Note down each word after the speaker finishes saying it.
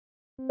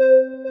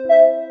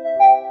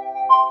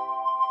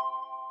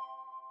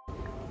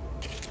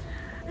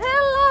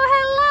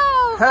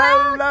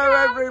Hello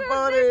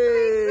everybody!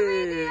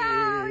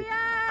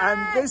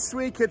 And this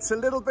week it's a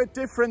little bit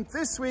different.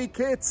 This week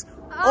it's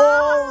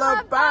all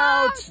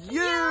about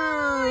you!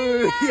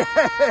 Yay!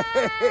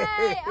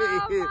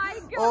 Oh my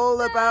God,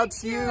 all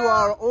about you,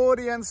 our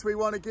audience. We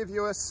want to give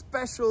you a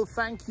special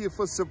thank you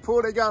for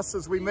supporting us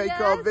as we make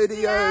our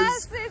videos.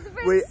 Yes, it's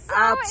been we so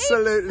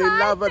absolutely exciting.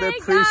 love and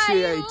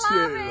appreciate I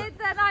love you. it,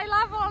 and I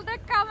love all the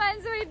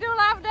comments. We do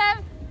love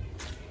them.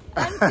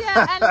 And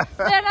yeah, and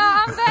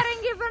I'm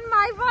wearing even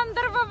my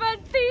Wonder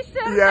Woman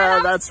t-shirt. Yeah,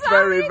 and that's so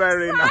very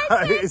excited,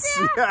 nice.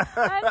 Yeah.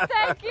 Yeah. And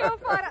thank you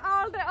for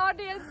all the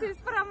audiences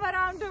from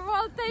around the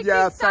world.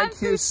 Yeah,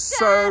 thank you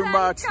so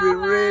much. We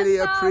really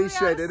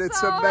appreciate it. It's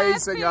so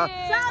amazing.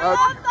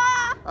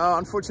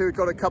 Unfortunately, we've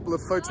got a couple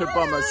of photo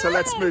bombers, so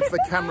let's move the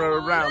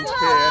camera around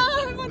here.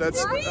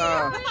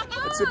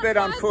 It's a bit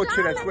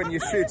unfortunate when you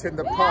shoot in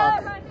the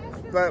park,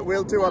 but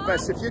we'll do our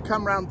best. If you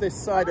come round this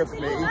side of me,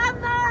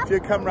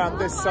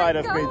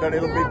 then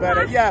it'll be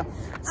better. Yeah,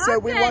 so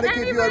we want to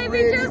give you a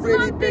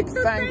really big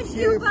thank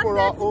you for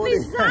our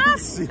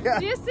audience. Yeah.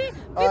 You see,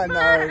 I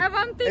know.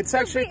 It's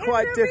actually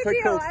quite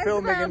difficult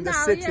filming in the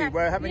city.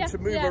 We're having to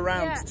move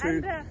around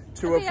to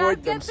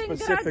avoid them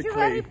specifically.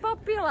 Very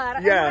popular.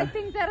 Yeah, and I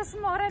think there's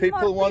more and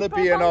people more want to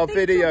be in our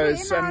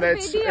videos, and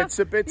video. it's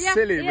a bit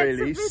silly,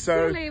 really. It's a bit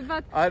So silly,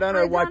 but I don't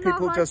know why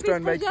people just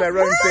don't make their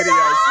own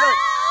videos.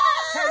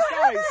 Look,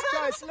 hey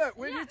guys, look,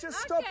 will you just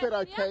stop it,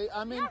 okay?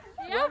 I mean,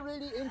 we're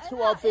really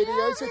into our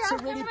videos. It's a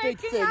really big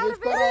thing. We've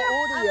got our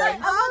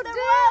audience.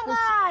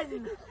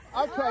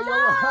 Okay,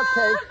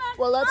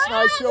 well that's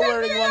nice. You're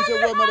wearing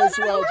Wonder Woman as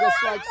well,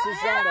 just like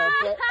Zuzana.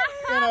 But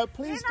you know,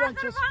 please don't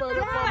just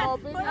photobomb our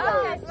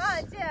videos.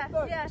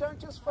 Look, don't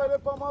just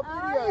photobomb our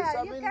videos. I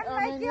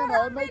mean, you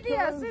know, make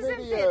your own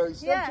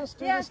videos. Don't just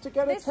do this to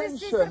get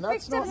attention.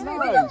 That's not nice.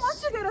 We don't want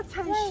to get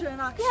attention,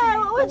 actually.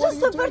 Yeah, we just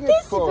to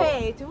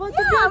participate. We want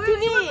to be on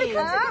TV. We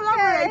want to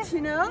collaborate,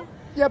 you know.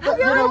 Yeah, but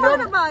you know, thought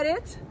about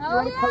it. You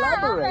want to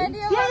collaborate?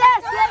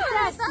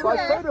 Yes. By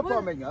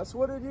photobombing us?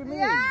 What did you mean?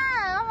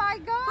 Yeah, oh my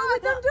God. But we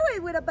don't do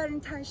it with a bad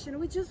intention.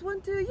 We just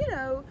want to, you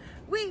know,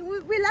 we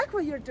like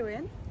what you're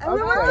doing. And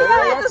we want to do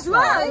it as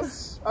well.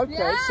 Nice.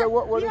 Okay, so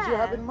what did you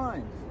have in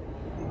mind?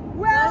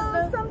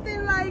 Well,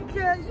 something like,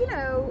 you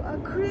know,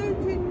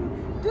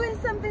 doing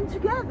something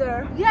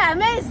together. Yeah,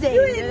 amazing.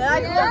 Doing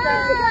something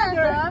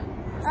together.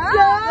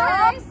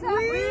 So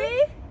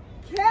we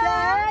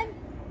can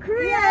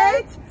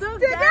create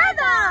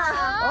together.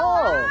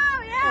 Oh,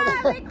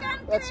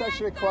 that's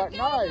actually quite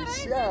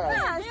nice.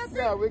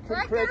 Yeah, we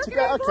can create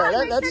together. Okay,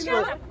 let's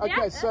go.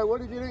 Okay, so what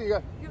did you do? You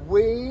go,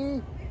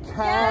 we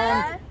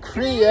can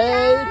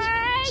create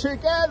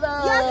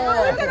together.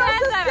 Yes, we can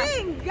also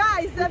sing,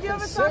 guys. Have you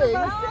ever thought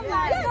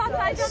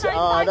about singing?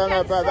 I don't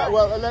know about that.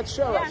 Well, let's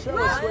show us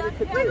what we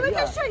could do. We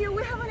can show you.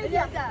 We have an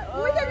idea.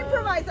 We can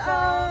improvise.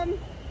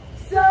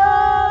 So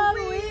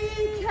we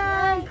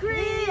can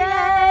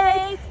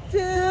create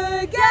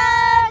together.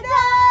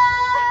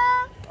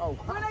 Oh,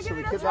 should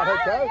we give that a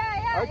go?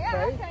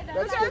 Okay,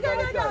 let's give that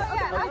a go.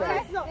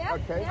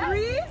 Okay.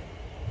 3,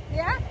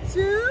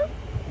 2,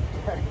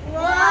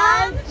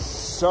 1.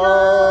 So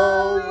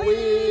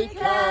we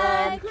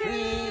can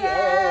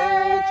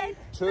create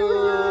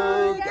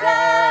together.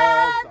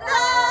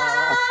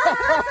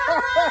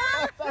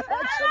 That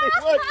actually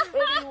worked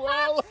pretty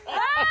well.